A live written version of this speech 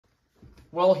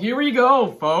Well, here we go,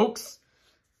 folks.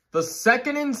 The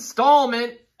second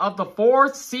installment of the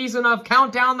 4th season of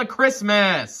Countdown to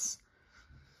Christmas.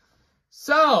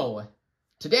 So,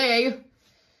 today,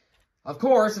 of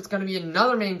course, it's going to be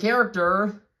another main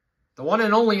character, the one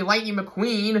and only Lightning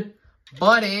McQueen,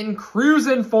 but in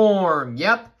Crusin form.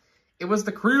 Yep, it was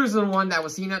the Crusin one that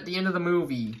was seen at the end of the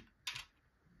movie.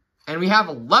 And we have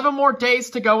 11 more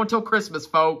days to go until Christmas,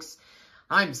 folks.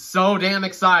 I'm so damn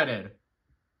excited.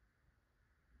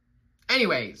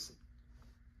 Anyways,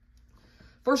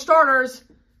 for starters,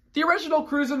 the original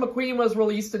Crusin McQueen was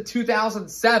released in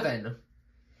 2007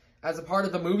 as a part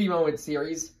of the Movie Moment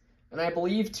series, and I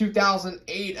believe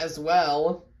 2008 as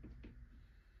well.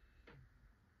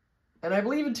 And I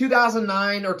believe in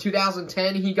 2009 or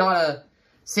 2010 he got a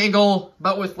single,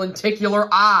 but with lenticular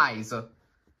eyes.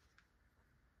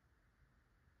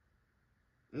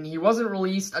 And he wasn't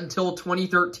released until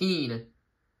 2013.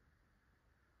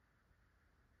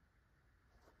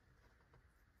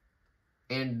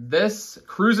 And this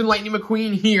Crusin Lightning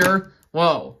McQueen here,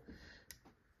 whoa,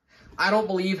 I don't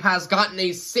believe has gotten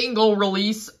a single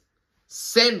release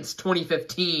since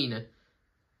 2015.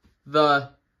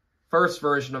 The first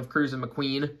version of Crusin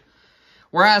McQueen.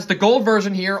 Whereas the gold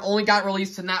version here only got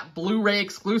released in that Blu-ray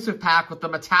exclusive pack with the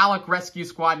metallic Rescue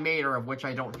Squad Mater, of which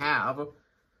I don't have,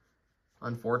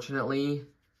 unfortunately.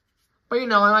 But you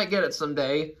know, I might get it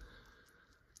someday.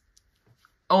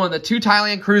 Oh, and the 2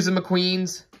 Thailand Crusin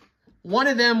McQueens. One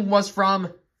of them was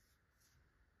from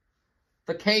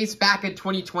the case back in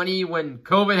 2020 when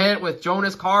COVID hit with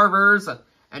Jonas Carvers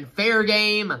and Fair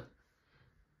Game.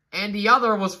 And the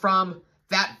other was from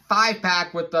that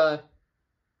 5-pack with the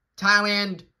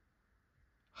Thailand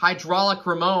Hydraulic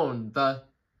Ramon. The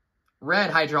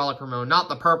red Hydraulic Ramon, not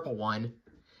the purple one.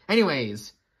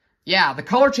 Anyways, yeah, the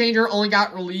color changer only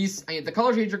got released. The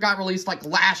color changer got released like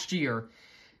last year,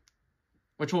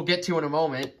 which we'll get to in a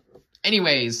moment.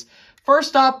 Anyways,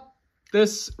 first up,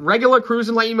 this regular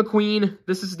Crusin Lightning McQueen.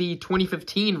 This is the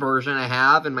 2015 version I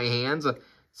have in my hands,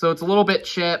 so it's a little bit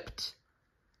chipped.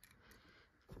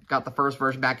 Got the first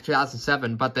version back in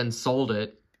 2007, but then sold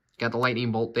it. Got the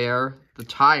lightning bolt there. The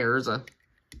tires.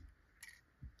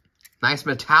 Nice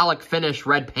metallic finish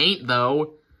red paint,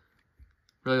 though.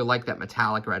 Really like that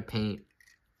metallic red paint.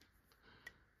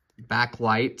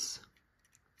 Backlights.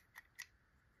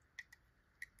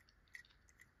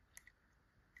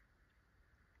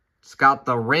 It's got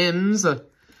the rims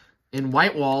in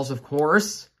white walls, of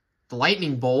course. The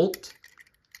lightning bolt.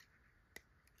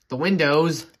 The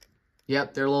windows.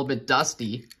 Yep, they're a little bit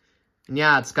dusty. And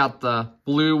yeah, it's got the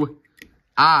blue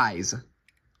eyes,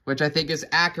 which I think is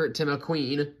accurate to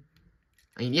McQueen.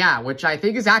 I mean, yeah, which I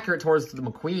think is accurate towards the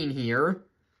McQueen here.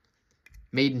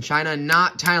 Made in China,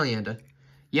 not Thailand.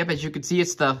 Yep, as you can see,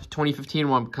 it's the 2015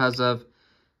 one because of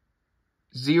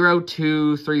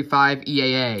 0235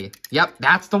 EAA. Yep,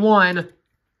 that's the one.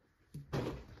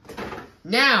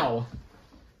 Now,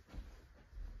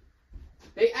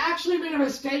 they actually made a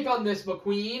mistake on this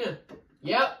McQueen.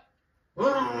 Yep.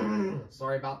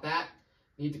 Sorry about that.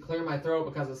 Need to clear my throat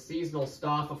because of seasonal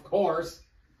stuff, of course.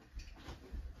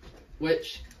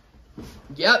 Which,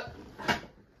 yep.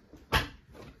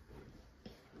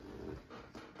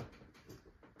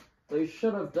 They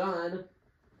should have done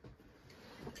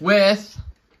with...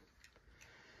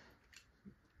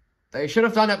 They should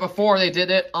have done it before they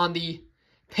did it on the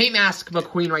paint mask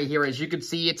McQueen right here. As you can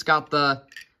see, it's got the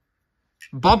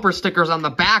bumper stickers on the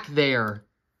back there.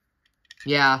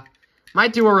 Yeah.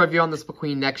 Might do a review on this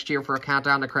McQueen next year for a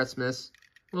countdown to Christmas.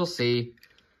 We'll see.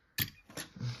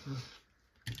 I'm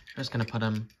just going to put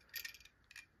him...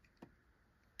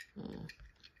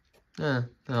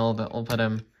 we'll put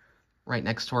him right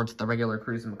next towards the regular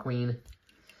Crusin McQueen.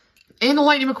 And the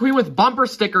Lightning McQueen with bumper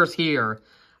stickers here.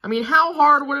 I mean, how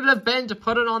hard would it have been to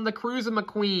put it on the Crusin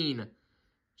McQueen?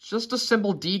 It's just a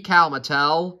simple decal,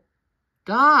 Mattel.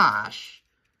 Gosh.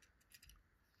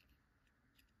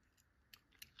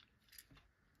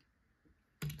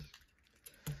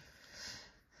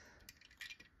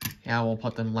 Yeah, we'll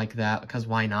put them like that, because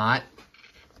why not?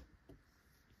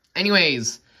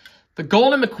 Anyways, the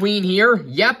Golden McQueen here.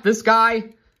 Yep, this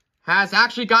guy has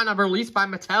actually gotten a release by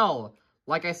Mattel.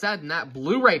 Like I said, in that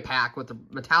Blu-ray pack with the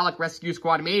metallic Rescue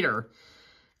Squad Mater.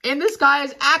 And this guy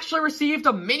has actually received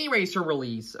a mini racer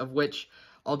release, of which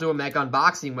I'll do a mega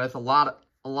unboxing with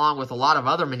along with a lot of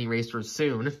other mini racers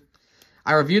soon.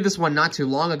 I reviewed this one not too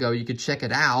long ago. You could check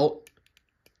it out.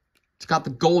 It's got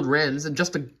the gold rims and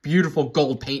just a beautiful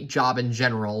gold paint job in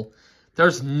general.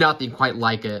 There's nothing quite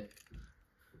like it.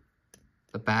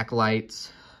 The backlights.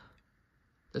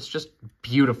 It's just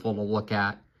beautiful to look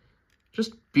at.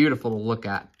 Just beautiful to look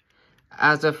at.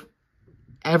 As if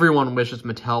Everyone wishes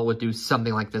Mattel would do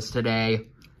something like this today.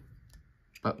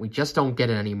 But we just don't get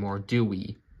it anymore, do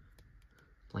we?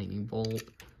 Lightning bolt.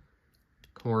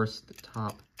 Of course, the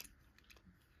top.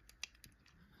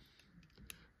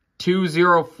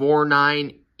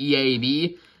 2049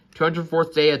 EAB.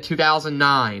 204th day of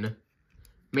 2009.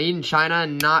 Made in China,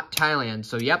 not Thailand.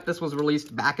 So, yep, this was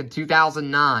released back in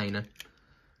 2009.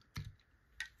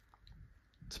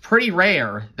 It's pretty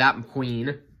rare, that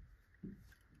McQueen.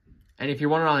 And if you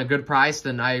want it on a good price,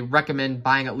 then I recommend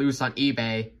buying it loose on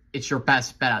eBay. It's your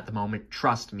best bet at the moment,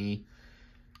 trust me.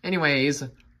 Anyways,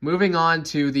 moving on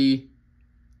to the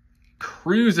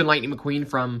Crusin Lightning McQueen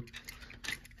from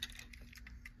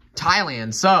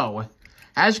Thailand. So,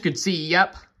 as you can see,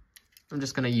 yep, I'm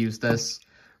just going to use this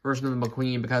version of the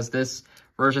McQueen because this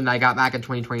version that I got back in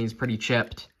 2020 is pretty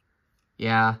chipped.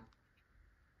 Yeah.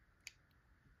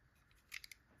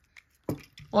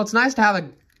 Well, it's nice to have a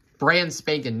brand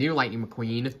spanking new Lightning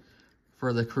McQueen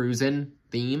for the Crusin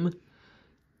theme.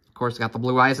 Of course, got the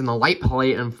blue eyes and the light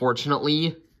plate,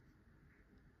 unfortunately.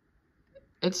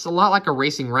 It's a lot like a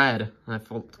Racing Red.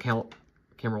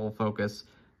 Camera will focus.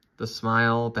 The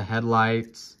smile, the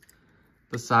headlights,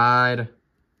 the side.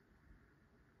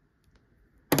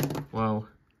 Whoa.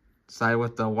 Side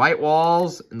with the white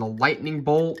walls and the lightning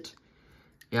bolt.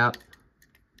 Yep.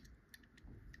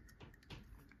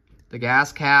 The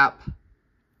gas cap.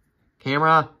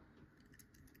 Camera.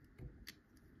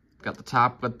 Got the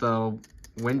top with the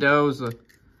windows. Of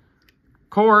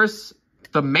course,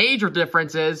 the major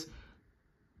difference is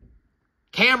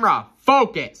camera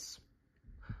focus.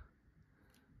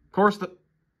 Of course,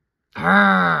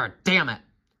 damn it.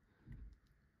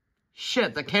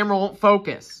 Shit, the camera won't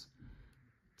focus.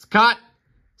 It's got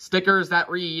stickers that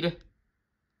read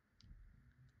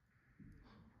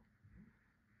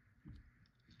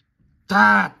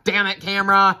damn it,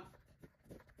 camera.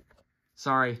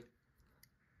 Sorry.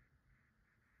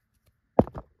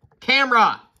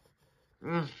 Camera.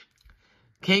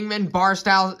 Kingman,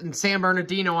 Barstow, and San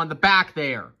Bernardino on the back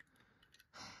there.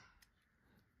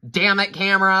 Damn it,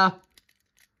 camera.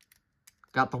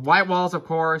 Got the white walls, of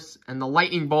course, and the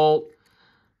lightning bolt.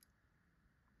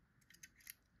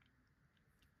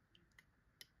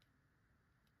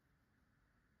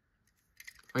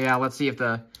 Oh yeah, let's see if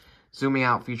the zooming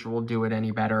out feature will do it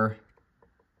any better.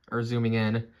 Or zooming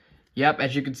in. Yep,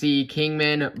 as you can see,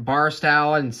 Kingman,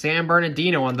 Barstow, and San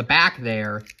Bernardino on the back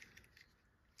there.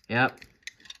 Yep.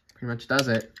 Pretty much does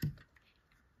it.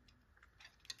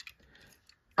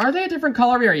 Are they a different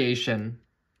color variation?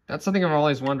 That's something I've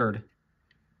always wondered.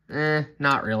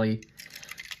 Not really.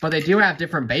 But they do have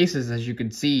different bases, as you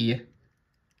can see.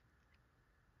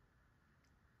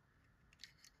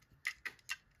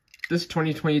 This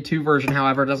 2022 version,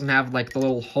 however, doesn't have, like, the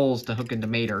little holes to hook into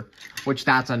Mater. Which,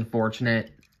 that's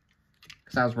unfortunate.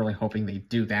 Because I was really hoping they'd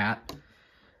do that.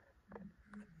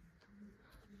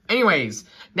 Anyways,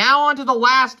 now on to the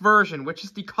last version, which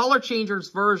is the Color Changers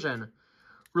version.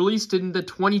 Released in the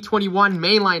 2021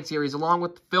 mainline series, along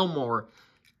with Fillmore.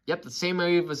 Yep, the same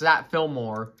wave as that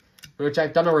Fillmore. Which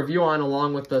I've done a review on,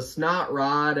 along with the Snot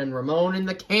Rod and Ramon and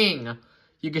the King.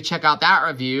 You could check out that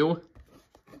review.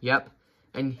 Yep.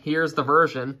 And here's the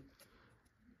version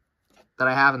that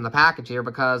I have in the package here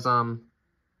because,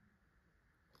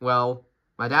 well,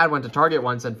 my dad went to Target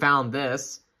once and found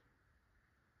this.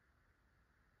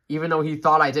 Even though he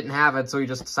thought I didn't have it, so he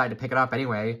just decided to pick it up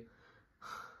anyway.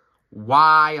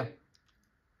 Why?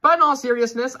 But in all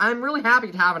seriousness, I'm really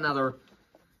happy to have another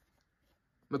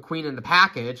McQueen in the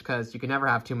package because you can never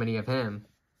have too many of him,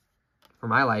 for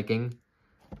my liking.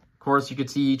 Of course, you could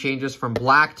see he changes from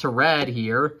black to red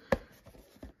here.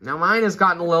 Now, mine has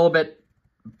gotten a little bit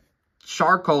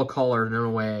charcoal colored in a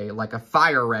way, like a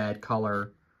fire red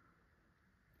color.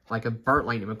 Like a burnt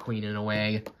Lightning McQueen in a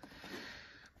way.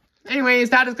 Anyways,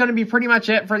 that is going to be pretty much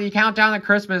it for the Countdown to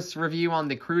Christmas review on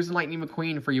the Crusin Lightning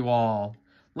McQueen for you all.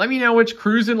 Let me know which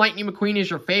Crusin Lightning McQueen is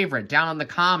your favorite down in the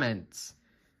comments.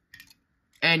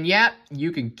 And yet,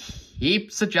 you can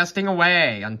keep suggesting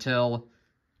away until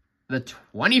the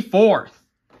 24th.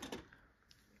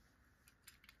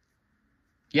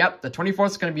 Yep, the 24th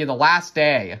is going to be the last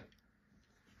day.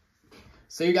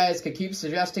 So you guys can keep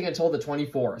suggesting until the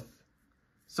 24th.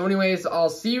 So anyways, I'll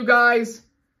see you guys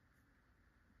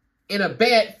in a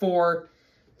bit for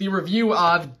the review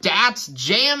of Dat's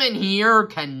Jammin' here.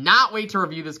 Cannot wait to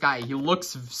review this guy. He looks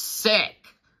sick.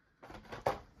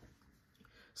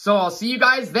 So I'll see you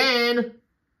guys then.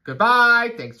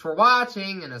 Goodbye. Thanks for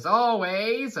watching. And as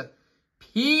always,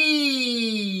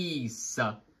 peace.